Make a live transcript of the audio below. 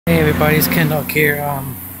Hey everybody, it's Kendog here.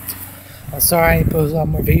 I'm sorry I didn't post a lot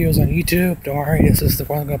more videos on YouTube. Don't worry, this is the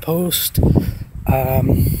one I'm gonna post.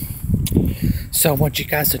 So I want you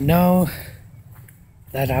guys to know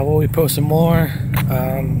that I will be posting more.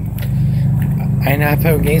 I ain't not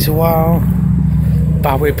playing games in a while, but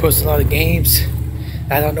I will be posting a lot of games.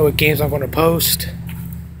 I don't know what games I'm gonna post.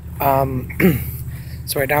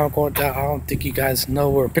 So right now I'm going to, I don't think you guys know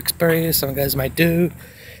where Pixbury is. Some of you guys might do.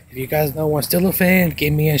 If you guys know I'm still a fan,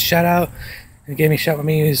 give me a shout out. And give me a shout out with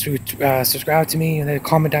me, subscribe to me, and then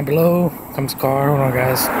comment down below. Comes car, hold on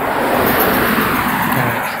guys.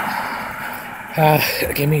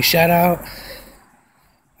 Alright. Give me a shout out.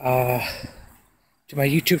 To my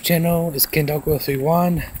YouTube channel, it's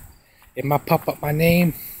Kendog031. It might pop up my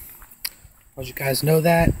name. I want you guys know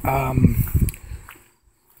that.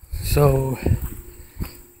 So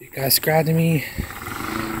you guys subscribe to me.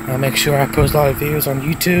 I'll make sure I post a lot of videos on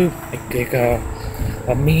YouTube.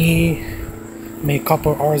 Like me, make a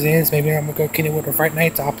couple of RZNs. Maybe I'm gonna go Kendog with Fright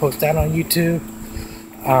Nights. I'll post that on YouTube.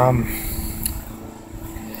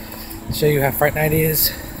 Show you how Fright Night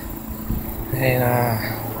is, and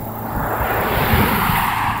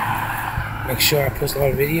make sure I post a lot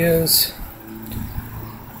of videos.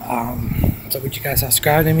 So would you guys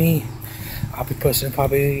subscribe to me? I'll be posting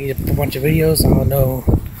probably a bunch of videos. I don't know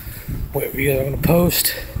what videos I'm gonna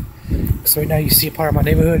post. So right now you see a part of my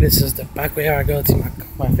neighborhood. This is the back way I go to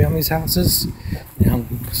my family's houses.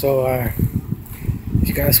 So if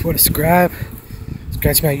you guys want to subscribe to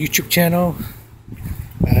my YouTube channel.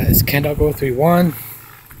 It's Kendog031.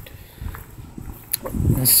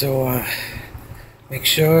 And so make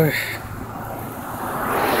sure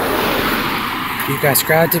you guys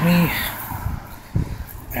subscribe to me.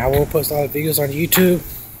 And I will post a lot of videos on YouTube.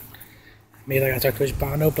 Maybe like I start Twitch, but I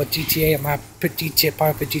don't know. But GTA, I might put GTA,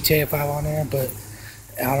 probably put GTA 5 on there, but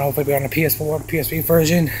I don't know if it'll be on the PS4 or the PS3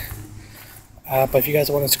 version. But if you guys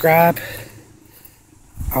want to subscribe,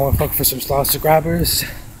 I want to look for some slot subscribers.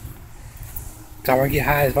 I want to get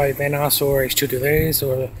high as Bobby Vanos or H2 Delays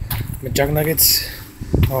or my Jug Nuggets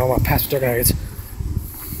or my past Jug Nuggets.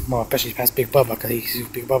 Well, especially past Big Bubba, because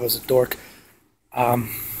Big Bubba's a dork.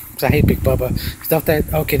 Cause I hate Big Bubba. Stuff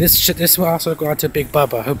that, okay, this will also go out to Big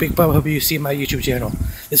Bubba. Hope you see my YouTube channel.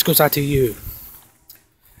 This goes out to you.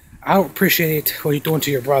 I don't appreciate what you're doing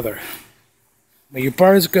to your brother. When your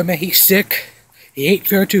brother's good, man, he's sick. He ain't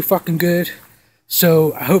feeling too fucking good.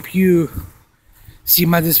 So I hope you see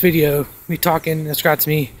this video, me talking and subscribe to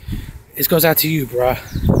me. This goes out to you, bruh.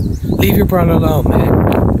 Leave your brother alone, man.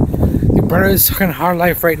 Your brother's having a hard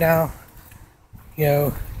life right now. You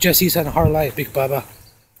know, Jesse's having a hard life, Big Bubba,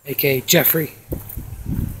 aka Jeffrey.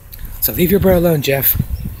 So leave your brother alone, Jeff.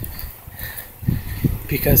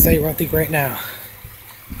 Because tell you one thing right now.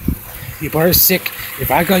 Your brother's sick.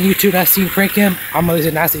 If I go on YouTube and I see you prank him, I'm gonna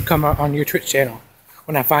listen nasty come out on your Twitch channel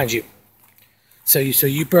when I find you. So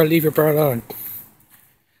you better leave your brother alone.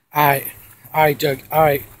 Alright, Doug.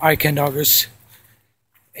 Alright, Kendoggers.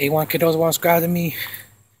 Anyone Kendoggers want to subscribe to me,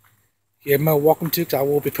 you're more welcome to, because I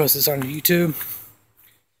will be posting this on YouTube.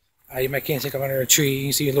 You might can't think I'm under a tree, you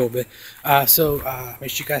can see a little bit. So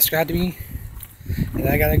make sure you guys subscribe to me. And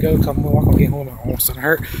I gotta go, come walk on, get home, I'm almost starting to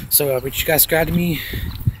hurt. So make sure you guys subscribe to me.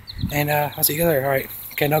 And I'll see you later. Alright,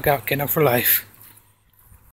 Kendog out, Kendog for life.